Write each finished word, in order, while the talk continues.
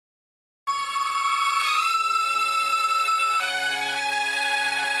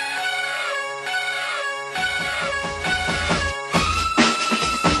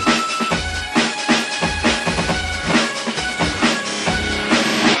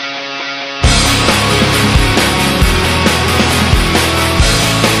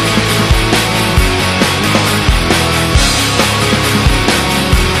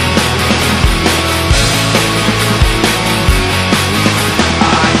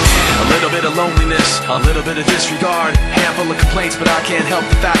of loneliness, a little bit of disregard, handful of complaints, but I can't help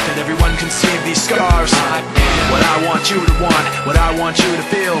the fact that everyone can see these scars. What I want you to want, what I want you to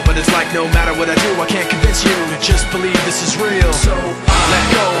feel, but it's like no matter what I do, I can't convince you to just believe this is real. So I let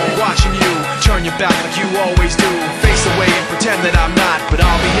go, watching you turn your back like you always do, face away and pretend that I'm not, but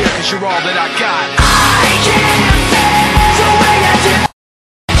I'll be here cause you're all that I got. I can't face the way I do.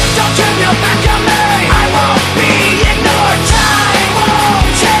 Don't turn your back on me. I won't be ignored. Time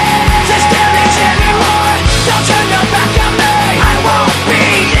won't change this damage anymore. Don't turn your back on me. I won't be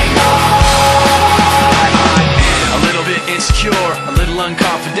ignored. I'm a little bit insecure, a little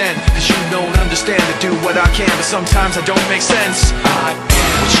unconfident, cause you don't understand to do what I can, but sometimes I don't make sense.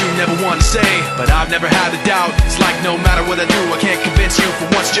 What you never want to say, but I've never had a doubt. It's like no matter what I do, I can't convince you for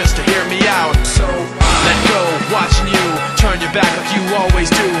once just to hear me out. So let go, watching you turn your back like you always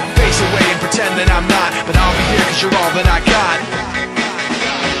do, face away and pretend that I'm not, but I'll be here cause you're all that I got.